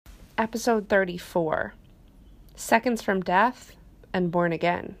Episode 34, Seconds from Death and Born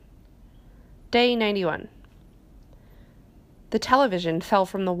Again. Day 91. The television fell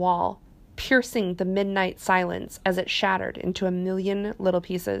from the wall, piercing the midnight silence as it shattered into a million little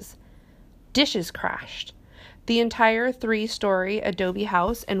pieces. Dishes crashed. The entire 3-story adobe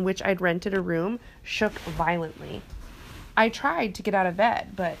house in which I'd rented a room shook violently. I tried to get out of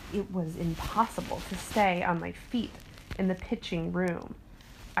bed, but it was impossible to stay on my feet in the pitching room.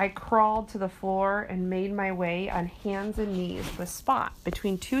 I crawled to the floor and made my way on hands and knees to a spot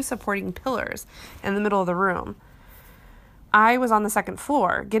between 2 supporting pillars in the middle of the room. I was on the 2nd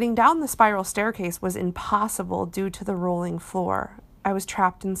floor. Getting down the spiral staircase was impossible due to the rolling floor. I was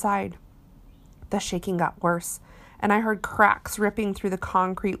trapped inside. The shaking got worse, and I heard cracks ripping through the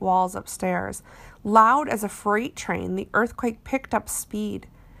concrete walls upstairs. Loud as a freight train, the earthquake picked up speed.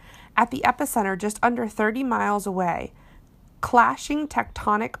 At the epicenter, just under 30 miles away, clashing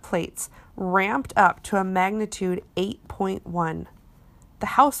tectonic plates ramped up to a magnitude 8.1. The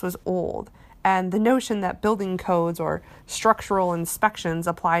house was old, and the notion that building codes or structural inspections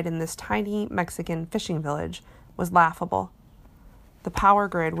applied in this tiny Mexican fishing village was laughable. The power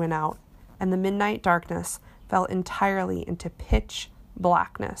grid went out, and the midnight darkness fell entirely into pitch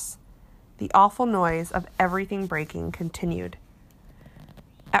blackness. The awful noise of everything breaking continued.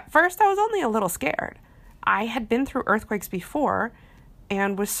 At first, I was only a little scared. I had been through earthquakes before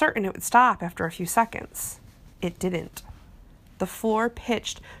and was certain it would stop after a few seconds. It didn't. The floor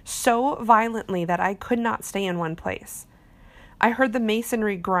pitched so violently that I could not stay in one place. I heard the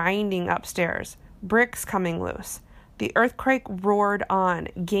masonry grinding upstairs, bricks coming loose. The earthquake roared on,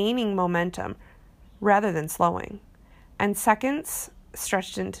 gaining momentum rather than slowing, and seconds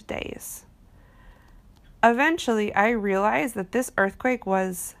stretched into days. Eventually, I realized that this earthquake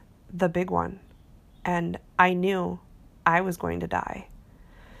was the big one. And I knew I was going to die.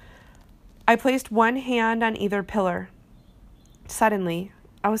 I placed one hand on either pillar. Suddenly,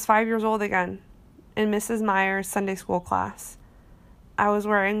 I was 5 years old again, in Mrs. Meyer's Sunday school class. I was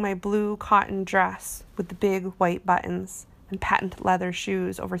wearing my blue cotton dress with the big white buttons and patent leather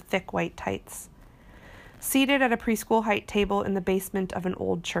shoes over thick white tights, seated at a preschool height table in the basement of an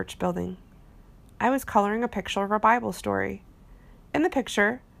old church building. I was coloring a picture of a Bible story. In the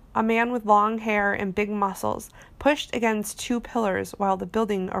picture, a man with long hair and big muscles pushed against 2 pillars while the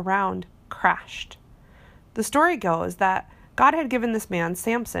building around crashed. The story goes that God had given this man,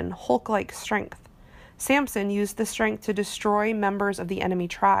 Samson, Hulk-like strength. Samson used the strength to destroy members of the enemy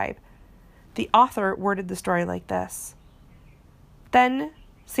tribe. The author worded the story like this. Then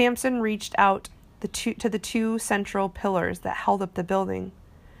Samson reached out to the 2 central pillars that held up the building.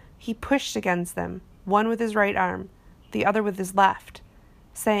 He pushed against them, one with his right arm, the other with his left,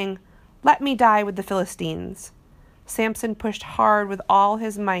 saying, "Let me die with the Philistines." Samson pushed hard with all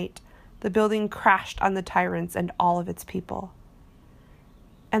his might. The building crashed on the tyrants and all of its people.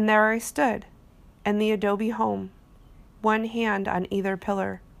 And there I stood, in the adobe home, one hand on either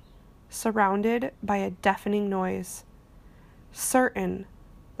pillar, surrounded by a deafening noise, certain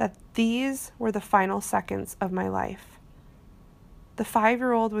that these were the final seconds of my life. The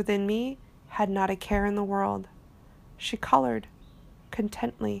 5-year-old within me had not a care in the world. She colored,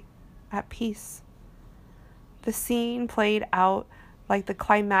 contently, at peace. The scene played out like the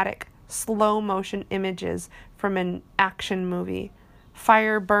climatic, slow-motion images from an action movie.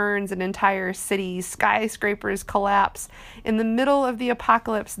 Fire burns an entire city, skyscrapers collapse. In the middle of the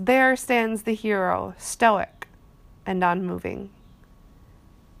apocalypse, there stands the hero, stoic and unmoving.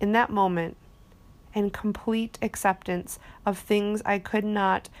 In that moment, in complete acceptance of things I could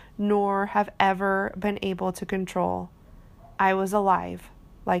not nor have ever been able to control, I was alive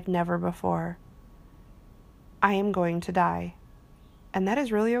like never before. I am going to die, and that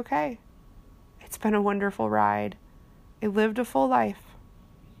is really okay. It's been a wonderful ride. I lived a full life.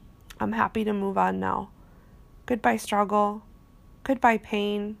 I'm happy to move on now. Goodbye struggle. Goodbye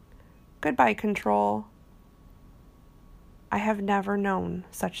pain. Goodbye control. I have never known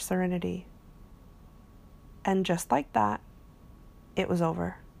such serenity. And just like that, it was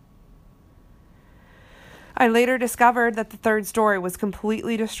over. I later discovered that the 3rd story was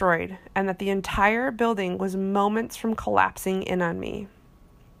completely destroyed and that the entire building was moments from collapsing in on me.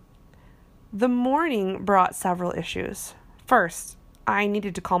 The morning brought several issues. First, I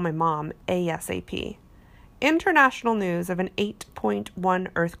needed to call my mom ASAP. International news of an 8.1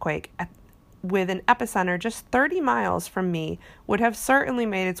 earthquake with an epicenter just 30 miles from me would have certainly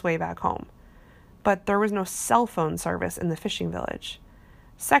made its way back home. But there was no cell phone service in the fishing village.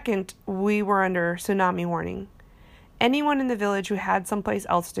 Second, we were under tsunami warning. Anyone in the village who had someplace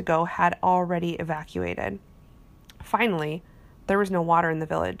else to go had already evacuated. Finally, there was no water in the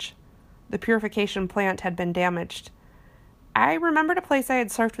village. The purification plant had been damaged. I remembered a place I had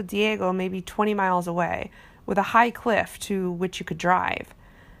surfed with Diego maybe 20 miles away, with a high cliff to which you could drive.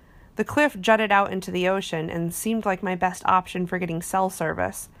 The cliff jutted out into the ocean and seemed like my best option for getting cell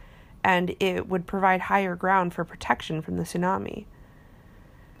service, and it would provide higher ground for protection from the tsunami.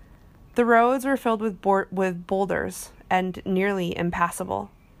 The roads were filled with boulders and nearly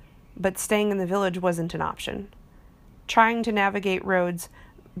impassable, but staying in the village wasn't an option. Trying to navigate roads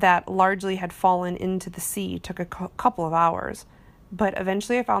that largely had fallen into the sea took a couple of hours, but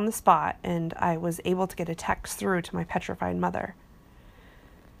eventually I found the spot and I was able to get a text through to my petrified mother.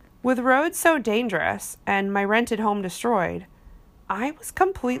 With roads so dangerous and my rented home destroyed, I was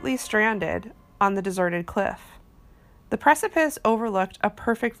completely stranded on the deserted cliff. The precipice overlooked a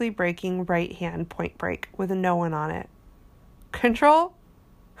perfectly breaking right-hand point break with no one on it. Control?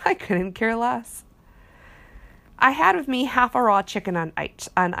 I couldn't care less. I had with me half a raw chicken on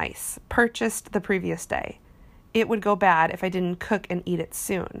ice, purchased the previous day. It would go bad if I didn't cook and eat it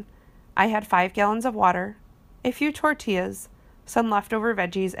soon. I had 5 gallons of water, a few tortillas, some leftover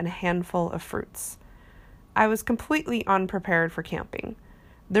veggies, and a handful of fruits. I was completely unprepared for camping.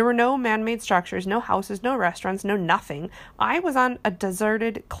 There were no man-made structures, no houses, no restaurants, no nothing. I was on a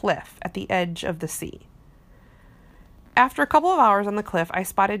deserted cliff at the edge of the sea. After a couple of hours on the cliff, I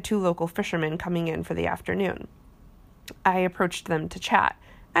spotted 2 local fishermen coming in for the afternoon. I approached them to chat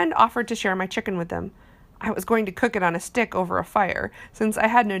and offered to share my chicken with them. I was going to cook it on a stick over a fire, since I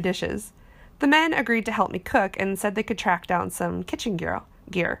had no dishes. The men agreed to help me cook and said they could track down some kitchen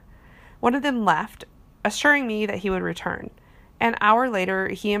gear. One of them left, assuring me that he would return. An hour later,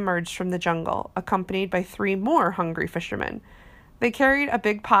 he emerged from the jungle, accompanied by 3 more hungry fishermen. They carried a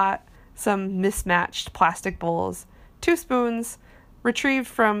big pot, some mismatched plastic bowls, 2 spoons, retrieved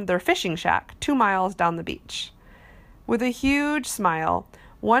from their fishing shack 2 miles down the beach. With a huge smile,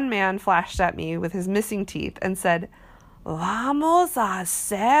 one man flashed at me with his missing teeth and said, "Vamos a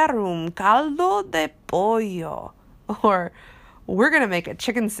hacer un caldo de pollo," or "We're going to make a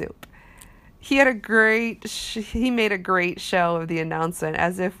chicken soup." He made a great show of the announcement,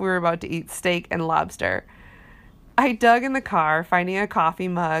 as if we were about to eat steak and lobster. I dug in the car, finding a coffee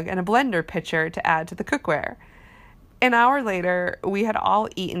mug and a blender pitcher to add to the cookware. An hour later, we had all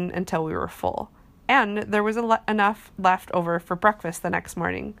eaten until we were full, and there was enough left over for breakfast the next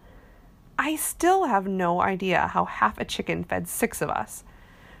morning. I still have no idea how half a chicken fed 6 of us.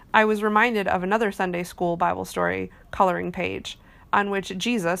 I was reminded of another Sunday school Bible story coloring page, on which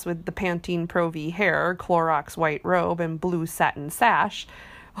Jesus, with the Pantene Pro V hair, Clorox white robe, and blue satin sash,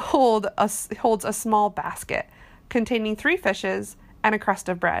 holds a small basket containing 3 fishes and a crust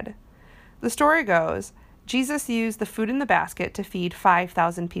of bread. The story goes, Jesus used the food in the basket to feed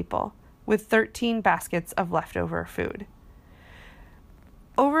 5,000 people, with 13 baskets of leftover food.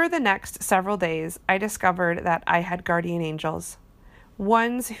 Over the next several days, I discovered that I had guardian angels,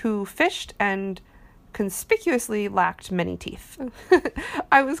 ones who fished and conspicuously lacked many teeth.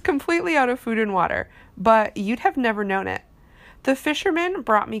 I was completely out of food and water, but you'd have never known it. The fishermen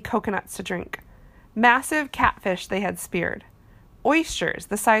brought me coconuts to drink, massive catfish they had speared, oysters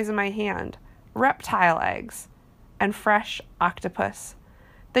the size of my hand, reptile eggs, and fresh octopus.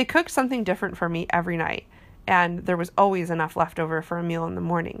 They cooked something different for me every night, and there was always enough left over for a meal in the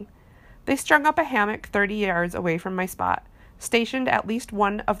morning. They strung up a hammock 30 yards away from my spot, stationed at least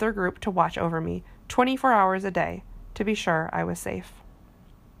one of their group to watch over me 24 hours a day, to be sure I was safe.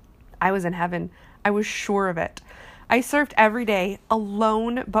 I was in heaven. I was sure of it. I surfed every day,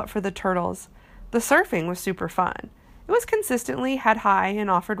 alone but for the turtles. The surfing was super fun. It was consistently head high and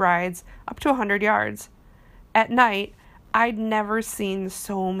offered rides up to 100 yards. At night, I'd never seen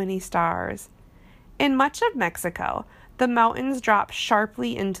so many stars. In much of Mexico, the mountains drop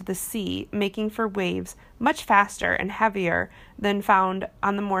sharply into the sea, making for waves much faster and heavier than found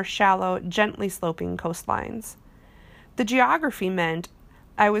on the more shallow, gently sloping coastlines. The geography meant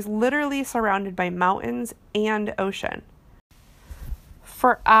I was literally surrounded by mountains and ocean.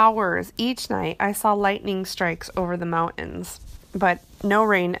 For hours each night, I saw lightning strikes over the mountains, but no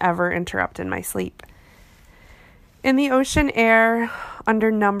rain ever interrupted my sleep. In the ocean air,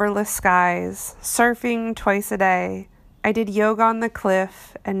 under numberless skies, surfing twice a day, I did yoga on the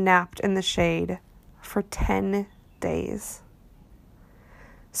cliff and napped in the shade for 10 days.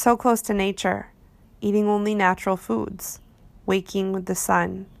 So close to nature, eating only natural foods, waking with the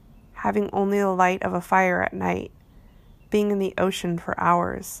sun, having only the light of a fire at night, being in the ocean for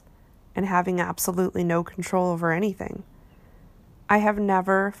hours, and having absolutely no control over anything. I have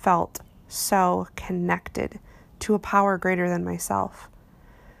never felt so connected to a power greater than myself.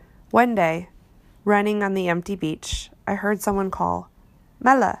 One day, running on the empty beach, I heard someone call,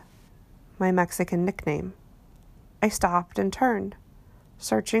 "Mela." my Mexican nickname. I stopped and turned,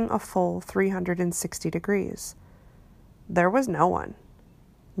 searching a full 360 degrees. There was no one,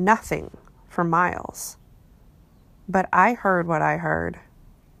 nothing for miles. But I heard what I heard.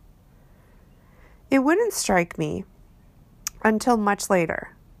 It wouldn't strike me until much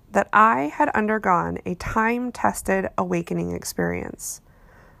later that I had undergone a time-tested awakening experience.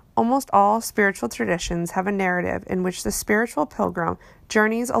 Almost all spiritual traditions have a narrative in which the spiritual pilgrim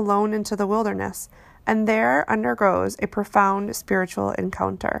journeys alone into the wilderness and there undergoes a profound spiritual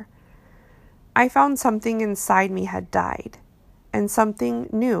encounter. I found something inside me had died, and something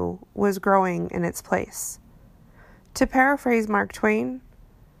new was growing in its place. To paraphrase Mark Twain,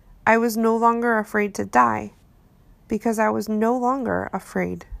 I was no longer afraid to die because I was no longer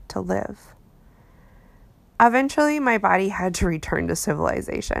afraid to live. Eventually, my body had to return to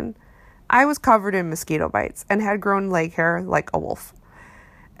civilization. I was covered in mosquito bites and had grown leg hair like a wolf.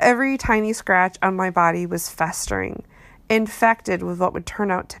 Every tiny scratch on my body was festering, infected with what would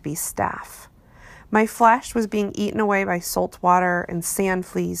turn out to be staph. My flesh was being eaten away by salt water, and sand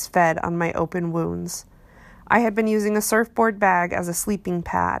fleas fed on my open wounds. I had been using a surfboard bag as a sleeping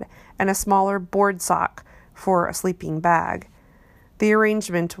pad and a smaller board sock for a sleeping bag. The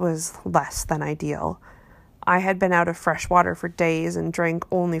arrangement was less than ideal. I had been out of fresh water for days and drank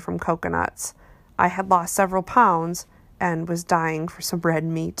only from coconuts. I had lost several pounds and was dying for some red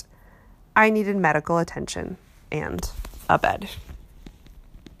meat. I needed medical attention and a bed.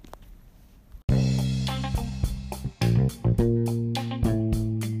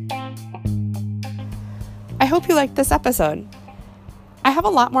 I hope you liked this episode. I have a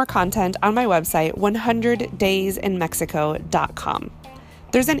lot more content on my website, 100daysinmexico.com.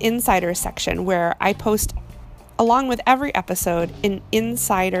 There's an insider section where I post, along with every episode, an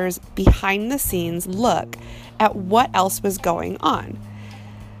insider's behind-the-scenes look at what else was going on.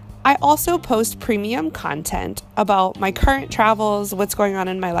 I also post premium content about my current travels, what's going on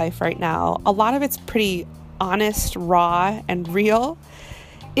in my life right now. A lot of it's pretty honest, raw, and real.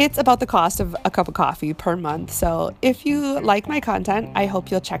 It's about the cost of a cup of coffee per month. So if you like my content, I hope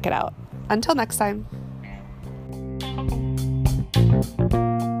you'll check it out. Until next time.